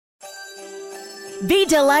Be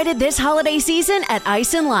delighted this holiday season at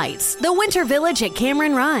Ice and Lights, the Winter Village at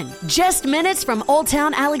Cameron Run. Just minutes from Old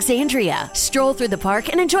Town Alexandria. Stroll through the park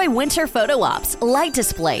and enjoy winter photo ops, light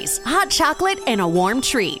displays, hot chocolate, and a warm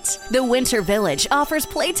treat. The Winter Village offers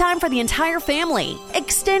playtime for the entire family.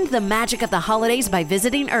 Extend the magic of the holidays by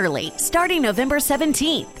visiting early, starting November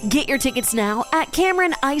 17th. Get your tickets now at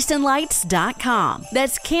CameronIceandLights.com.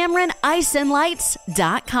 That's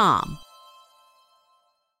CameronIceandLights.com.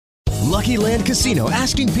 Lucky Land Casino,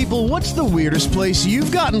 asking people, what's the weirdest place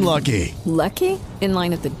you've gotten lucky? Lucky? In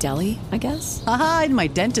line at the deli, I guess? Aha, in my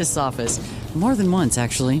dentist's office. More than once,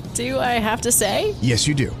 actually. Do I have to say? Yes,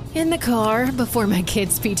 you do. In the car before my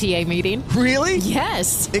kids' PTA meeting. Really?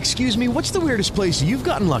 Yes. Excuse me, what's the weirdest place you've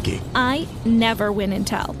gotten lucky? I never win and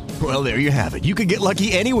tell. Well, there you have it. You can get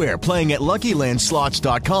lucky anywhere, playing at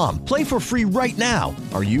LuckyLandSlots.com. Play for free right now.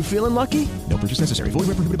 Are you feeling lucky? No purchase necessary. Void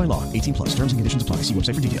where prohibited by law. 18 plus. Terms and conditions apply. See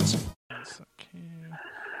website for details.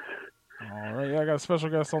 All right, I got a special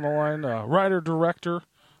guest on the line, writer-director,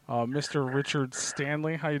 Mr. Richard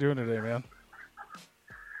Stanley. How you doing today, man?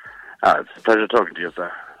 It's a pleasure talking to you,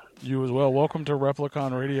 sir. You as well. Welcome to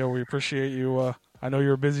Replicon Radio. We appreciate you. I know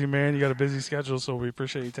you're a busy man. You got a busy schedule, so we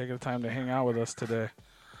appreciate you taking the time to hang out with us today.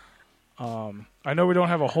 I know we don't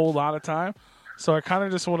have a whole lot of time, so I kind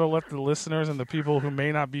of just want to let the listeners and the people who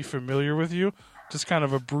may not be familiar with you, just kind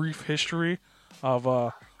of a brief history of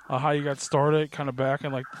how you got started, kind of back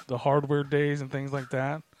in like the hardware days and things like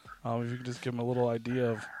that. If you could just give them a little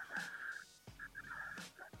idea of.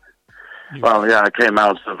 Well, yeah, I came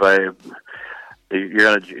out of a. You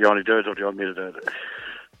want to do it, or do you want me to do it?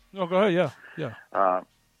 No, go ahead. Yeah. Yeah,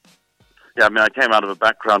 I mean, I came out of a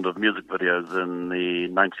background of music videos in the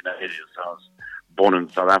 1980s. I was born in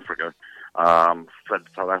South Africa. Fled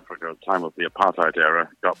South Africa at the time of the apartheid era.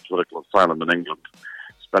 Got political asylum in England.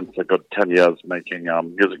 Spent a good 10 years making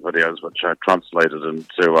music videos, which I translated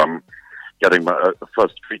into getting my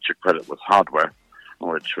first feature credit with Hardware,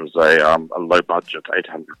 which was a low-budget,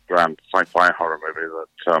 $800,000 sci-fi horror movie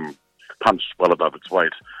that punched well above its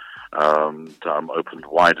weight and opened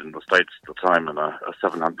wide in the States at the time in a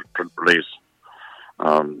 700 print release.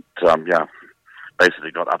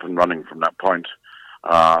 Basically got up and running from that point.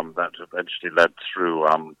 That eventually led through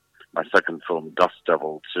my second film, Dust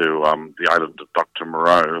Devil, to the island of Dr.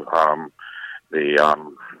 Moreau, the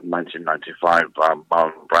 1995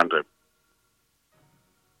 Marlon Brando,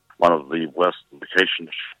 one of the worst locations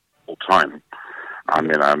of all time. I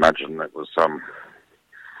mean, I imagine it was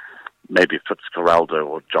maybe Fitzcarraldo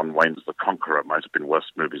or John Wayne's The Conqueror might have been worse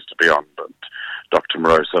movies to be on, but Dr.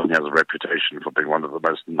 Moreau certainly has a reputation for being one of the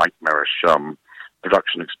most nightmarish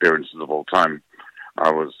production experiences of all time. I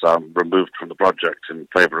was removed from the project in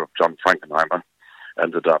favor of John Frankenheimer.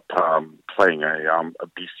 Ended up playing a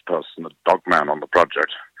beast person, a dogman on the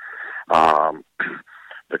project.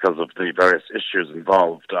 Because of the various issues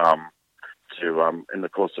involved, in the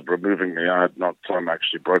course of removing me, I had not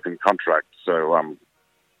actually broken contract. So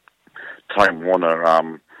Time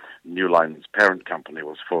Warner, New Line's parent company,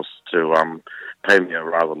 was forced to pay me a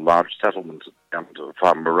rather large settlement at the end of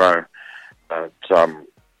Moreau. But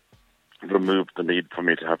removed the need for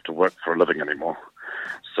me to have to work for a living anymore.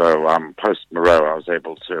 So post-Moreau, I was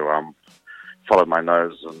able to follow my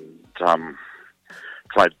nose and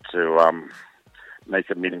tried to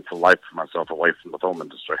make a meaningful life for myself away from the film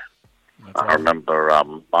industry. I remember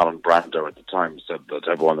Marlon Brando at the time said that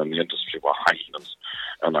everyone in the industry were hyenas,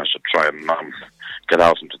 and I should try and get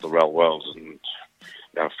out into the real world and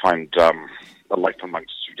find a life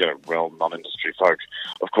amongst real non-industry folk.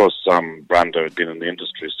 Of course, Brando had been in the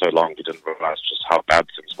industry so long he didn't realize just how bad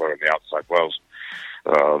things were in the outside world.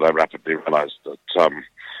 They rapidly realized that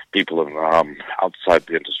people outside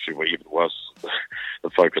the industry were even worse the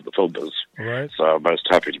folk at the film biz. Right. So I'm most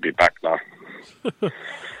happy to be back now.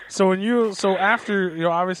 So after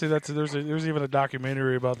obviously there's even a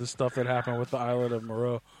documentary about the stuff that happened with the island of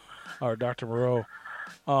Moreau, or Dr. Moreau.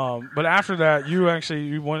 But after that, you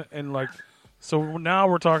went and so now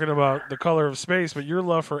we're talking about The Color of Space, but your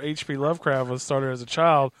love for H.P. Lovecraft was started as a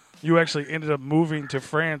child. You actually ended up moving to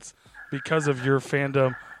France because of your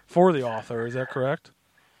fandom for the author. Is that correct?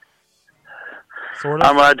 Sort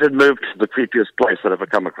of. I did move to the creepiest place I'd ever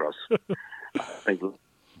come across. I think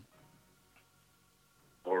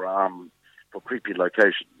for creepy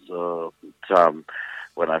locations.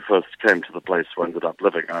 When I first came to the place where I ended up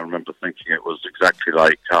living, I remember thinking it was exactly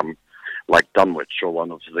like Dunwich, or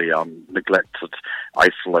one of the neglected,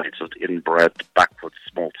 isolated, inbred, backward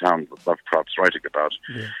small towns that Lovecraft's writing about,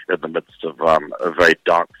 in the midst of a very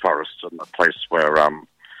dark forest, and a place where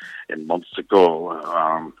in Monster Gore,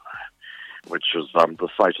 which was the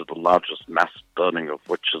site of the largest mass burning of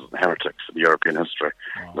witches and heretics in European history.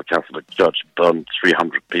 Wow. The Catholic Church burned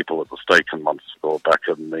 300 people at the stake in Montfort back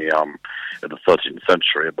in the 13th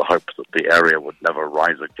century in the hope that the area would never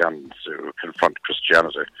rise again to confront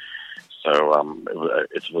Christianity. So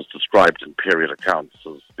it was described in period accounts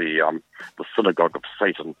as the synagogue of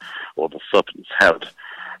Satan, or the serpent's head.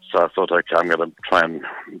 So I thought, okay, I'm going to try and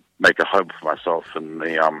make a home for myself in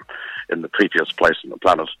the creepiest place on the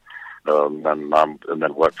planet, and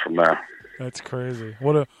then work from there. That's crazy.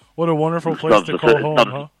 What a wonderful place to call home,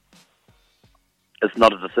 huh? It's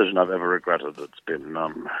not a decision I've ever regretted. It's been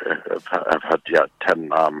I've had 10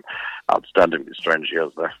 outstandingly strange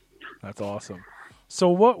years there. That's awesome. So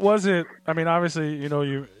what was it? I mean, obviously,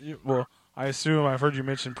 you well, I assume I've heard you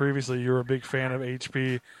mention previously you were a big fan of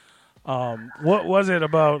HP. What was it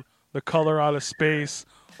about the color out of space,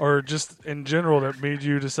 or just in general, that made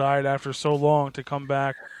you decide after so long to come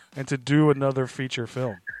back and to do another feature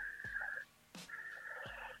film?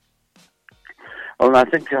 Well, I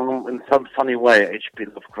think in some funny way, H.P.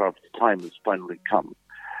 Lovecraft's time has finally come.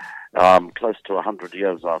 Close to 100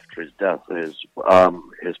 years after his death, is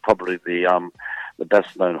probably the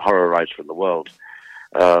best-known horror writer in the world.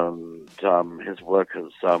 His work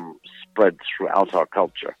has spread throughout our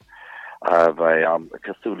culture. I have a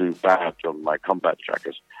Cthulhu badge on my combat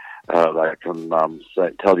jacket that I can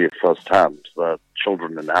tell you firsthand that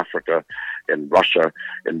children in Africa, in Russia,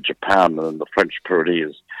 in Japan, and in the French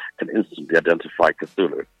Pyrenees can instantly identify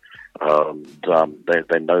Cthulhu.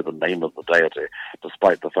 They know the name of the deity,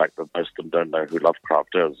 despite the fact that most of them don't know who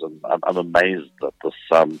Lovecraft is. And I'm amazed that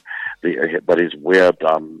that his weird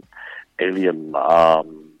alien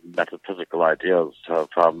metaphysical ideas have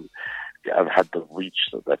had the reach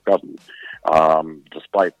that they've gotten,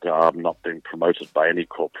 despite not being promoted by any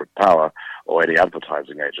corporate power or any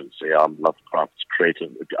advertising agency.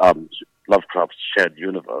 Lovecraft's shared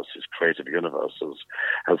universe, his creative universe,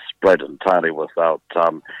 has spread entirely without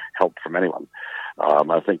help from anyone.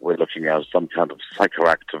 I think we're looking at some kind of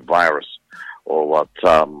psychoactive virus, or what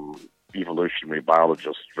evolutionary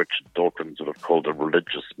biologist Richard Dawkins would have called a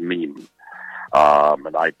religious meme.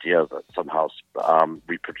 An idea that somehow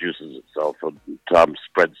reproduces itself and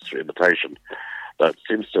spreads through imitation, that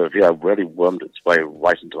seems to have really wormed its way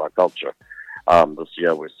right into our culture. This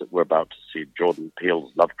year we're about to see Jordan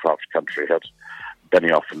Peele's Lovecraft Country hit.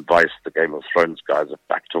 Benioff and Weiss, the Game of Thrones guys, have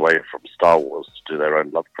backed away from Star Wars to do their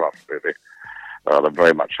own Lovecraft movie. I'm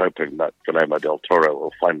very much hoping that Guillermo del Toro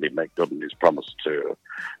will finally make good on his promise to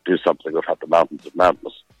do something with At the Mountains of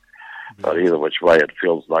Madness. But either which way, it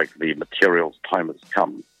feels like the material's time has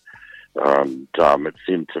come. And it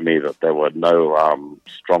seemed to me that there were no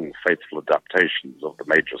strong, faithful adaptations of the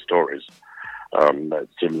major stories. It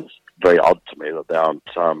seems very odd to me that there aren't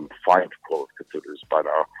 5 Call of Cthulhu's by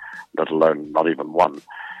now, let alone not even one.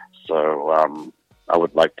 So I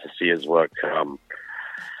would like to see his work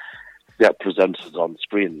presented on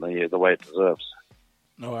screen the way it deserves.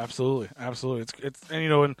 No, absolutely. It's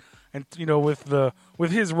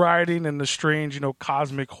with his writing and the strange,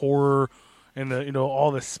 cosmic horror and the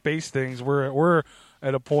all the space things, we're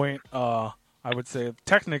at a point, I would say,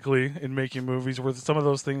 technically in making movies where some of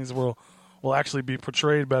those things will actually be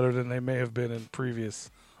portrayed better than they may have been in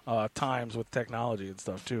previous times with technology and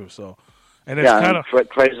stuff too. So, and it's kind of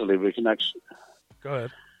crazily we can actually go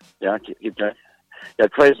ahead. Yeah, keep going. Yeah,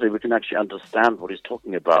 crazily we can actually understand what he's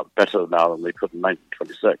talking about better now than we could in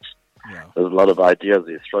 1926. Yeah. There's a lot of ideas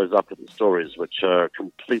he throws up in the stories which are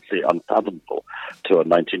completely unfathomable to a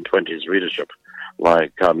 1920s readership.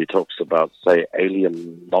 Like he talks about, say,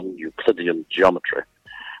 alien non-Euclidean geometry,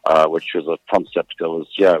 which was a concept that was,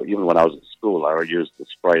 even when I was at school, I used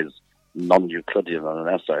this phrase non-Euclidean in an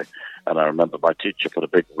essay, and I remember my teacher put a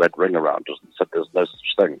big red ring around us and said there's no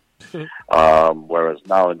such thing. Whereas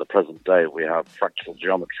now in the present day we have fractal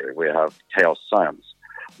geometry, we have chaos science.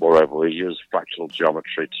 Moreover, we use fractal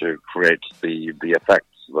geometry to create the effects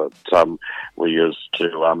that we use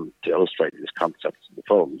to illustrate these concepts in the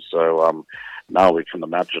film. So now we can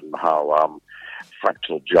imagine how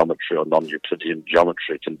fractal geometry or non-Euclidean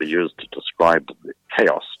geometry can be used to describe the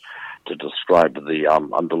chaos, to describe the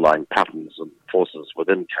underlying patterns and forces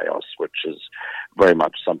within chaos, which is very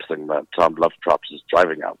much something that Lovecraft is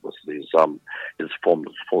driving at with these his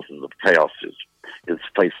forces of chaos, his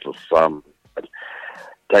faceless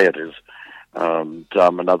deities. And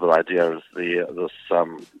another idea is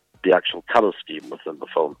the actual color scheme within the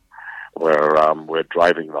film, where we're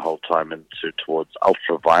driving the whole time towards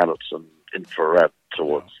ultraviolet and infrared,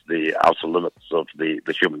 towards the outer limits of the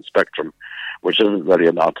human spectrum, which isn't really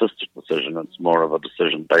an artistic decision. It's more of a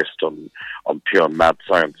decision based on pure mad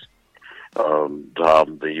science.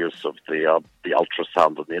 and the use of the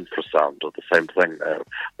ultrasound and the infrasound are the same thing.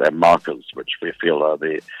 They're markers which we feel are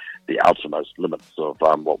the outermost limits of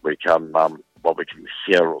what we can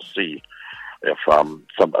hear or see. If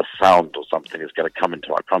a sound or something is going to come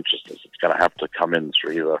into our consciousness, it's going to have to come in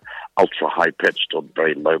through either ultra high pitched or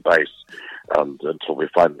very low bass, and until we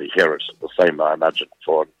finally hear it. The same, I imagine,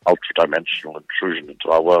 for an ultra dimensional intrusion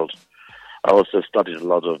into our world. I also studied a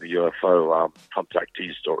lot of UFO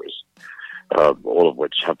contactee stories, all of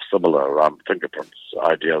which have similar fingerprints,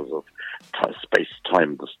 ideas of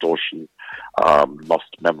space-time distortion,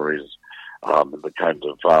 lost memories, the kind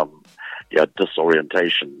of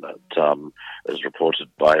disorientation that is reported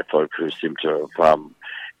by folk who seem to have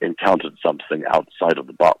encountered something outside of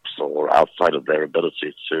the box or outside of their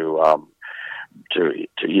ability to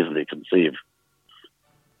easily conceive.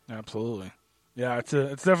 Absolutely. Yeah, it's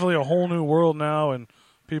definitely a whole new world now, and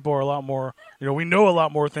people are a lot more, we know a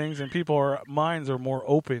lot more things, and minds are more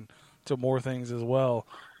open to more things as well,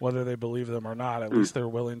 whether they believe them or not. At least they're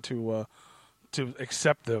willing to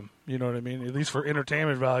accept them, you know what I mean? At least for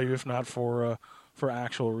entertainment value, if not for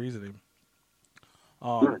actual reasoning.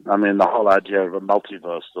 I mean, the whole idea of a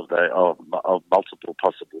multiverse of multiple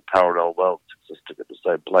possible parallel worlds existing in the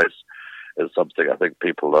same place is something I think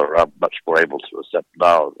people are much more able to accept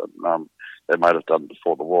now than they might have done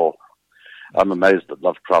before the war. I'm amazed that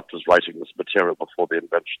Lovecraft was writing this material before the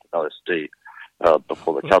invention of LSD,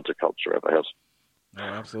 before the counterculture ever hit. Oh,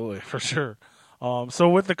 absolutely, for sure. So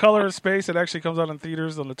with The Color of Space, it actually comes out in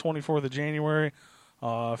theaters on the 24th of January.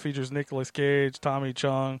 Features Nicolas Cage, Tommy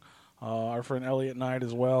Chung, our friend Elliot Knight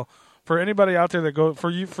as well. For anybody out there that for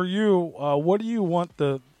you, what do you want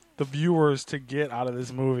the viewers to get out of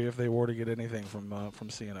this movie if they were to get anything from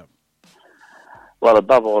seeing it? Well,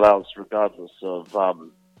 above all else, regardless of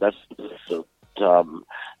the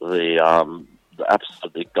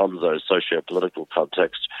absolutely gonzo socio-political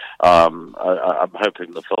context, I'm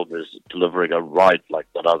hoping the film is delivering a ride like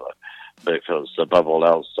none other, because above all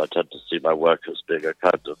else, I tend to see my work as being a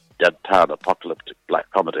kind of deadpan apocalyptic black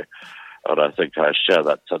comedy, and I think I share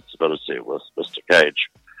that sensibility with Mr.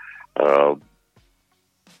 Cage.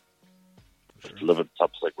 Delivered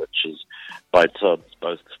something which is by turns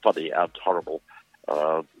both funny and horrible.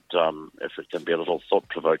 If it can be a little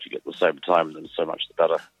thought-provoking at the same time, then so much the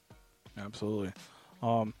better. Absolutely.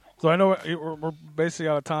 So I know we're basically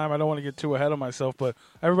out of time. I don't want to get too ahead of myself, but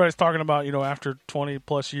everybody's talking about, after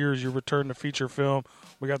 20-plus years, you return to feature film.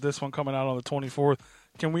 We got this one coming out on the 24th.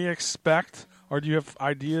 Can we expect, or do you have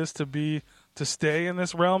ideas to stay in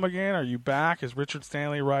this realm again? Are you back? Is Richard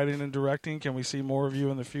Stanley writing and directing? Can we see more of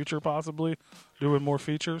you in the future, possibly, doing more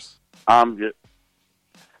features?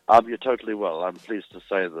 You totally will. I'm pleased to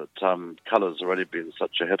say that Color's already been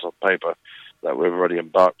such a hit on paper that we've already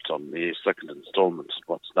embarked on the second installment of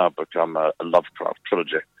what's now become a Lovecraft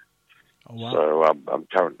trilogy. Oh, wow. So I'm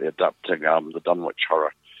currently adapting the Dunwich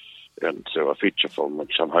horror into a feature film,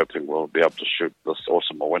 which I'm hoping we'll be able to shoot this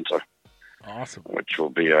autumn or winter. Awesome. Which will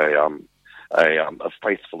be a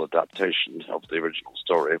faithful adaptation of the original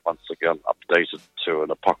story, once again updated to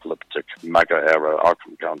an apocalyptic MAGA-era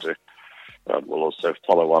Arkham County. We'll also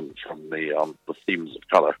follow on from the themes of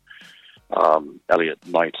Color. Elliot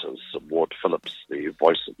Knight as Ward Phillips, the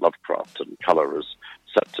voice of Lovecraft, and Color is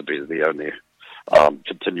set to be the only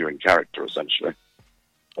continuing character, essentially.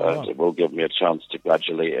 Wow. It will give me a chance to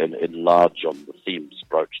gradually enlarge on the themes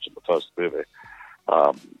broached in the first movie.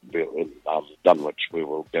 In Dunwich, we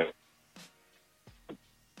will get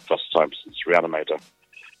first time since Reanimator,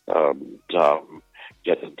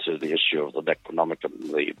 get into the issue of the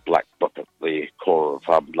Necronomicon, the Black Book at the core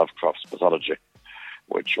of Lovecraft's mythology,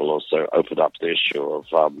 which will also open up the issue of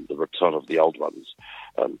the return of the Old Ones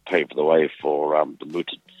and pave the way for the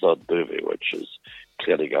mooted third movie, which is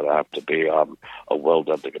clearly going to have to be a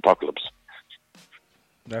world-ending apocalypse.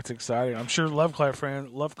 That's exciting. I'm sure Lovecraft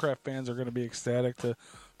fans are going to be ecstatic to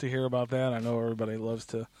hear about that. I know everybody loves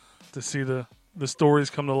to see the stories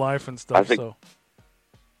come to life and stuff.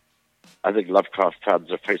 I think Lovecraft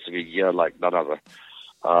fans are facing a year like none other,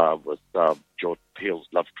 with George Peele's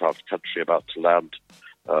Lovecraft Country about to land,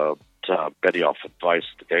 Benioff and Weiss,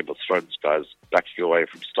 the Game of Thrones guys, backing away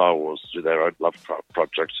from Star Wars to do their own Lovecraft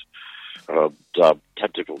project,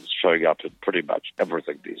 tentacles showing up in pretty much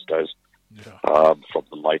everything these days. Yeah. From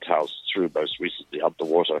the Lighthouse through most recently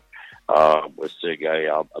Underwater. We're seeing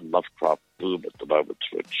a Lovecraft boom at the moment,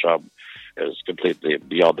 which is completely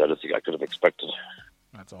beyond anything I could have expected.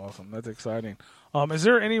 That's awesome. That's exciting. Is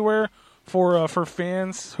there anywhere for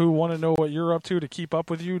fans who want to know what you're up to keep up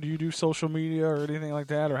with you? Do you do social media or anything like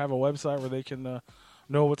that, or have a website where they can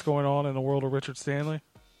know what's going on in the world of Richard Stanley?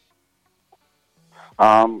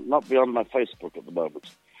 Not beyond my Facebook at the moment.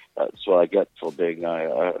 That's what I get for being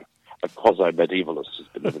a quasi-medievalist who's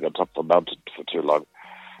been living on top of the mountain for too long.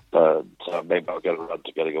 But maybe I'll get around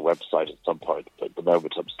to getting a website at some point. But at the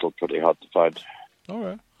moment, I'm still pretty hard to find. All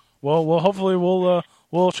right. Well, hopefully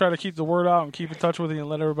we'll try to keep the word out and keep in touch with you and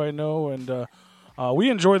let everybody know. And we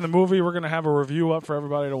enjoyed the movie. We're going to have a review up for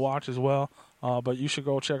everybody to watch as well. But you should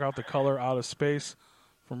go check out The Color Out of Space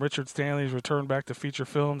from Richard Stanley's return back to feature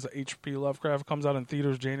films. H.P. Lovecraft comes out in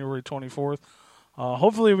theaters January 24th.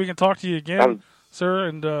 Hopefully we can talk to you again, sir,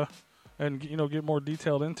 and get more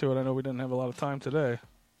detailed into it. I know we didn't have a lot of time today.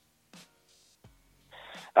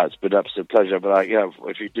 It's been an absolute pleasure. But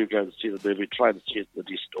if you do go and see the movie, try and see it in a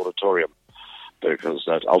decent auditorium, because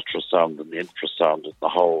that ultrasound and the infrasound and the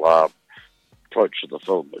whole approach of the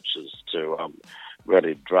film, which is to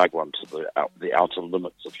really drag one to the outer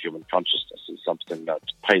limits of human consciousness, is something that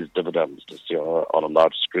pays dividends to see on a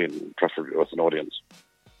large screen, preferably with an audience.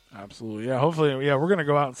 Absolutely, yeah. Hopefully, we're going to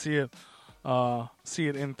go out and see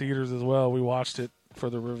it in theaters as well. We watched it for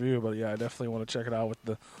the review, but I definitely want to check it out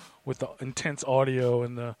with the intense audio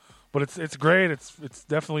but it's great. It's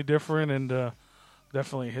definitely different and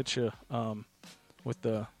definitely hits you with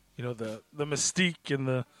the mystique and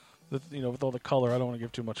the with all the color. I don't want to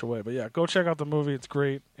give too much away, but go check out the movie. It's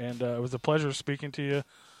great, and it was a pleasure speaking to you,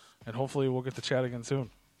 and hopefully we'll get to chat again soon.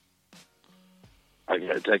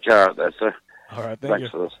 Okay, take care out there, sir. All right, thanks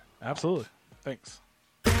for this. Absolutely, thanks.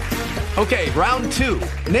 Okay, round two.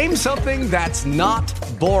 Name something that's not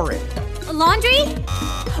boring. A laundry?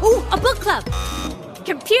 Ooh, a book club.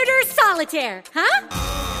 Computer solitaire, huh?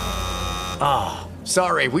 Ah,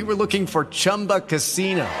 sorry, we were looking for Chumba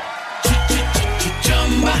Casino.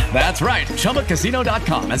 That's right.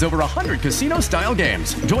 ChumbaCasino.com has over 100 casino-style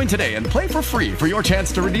games. Join today and play for free for your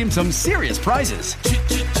chance to redeem some serious prizes.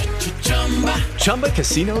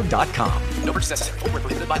 ChumbaCasino.com. No purchase necessary. Void where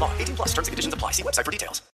prohibited by law. 18+ terms and conditions apply. See website for details.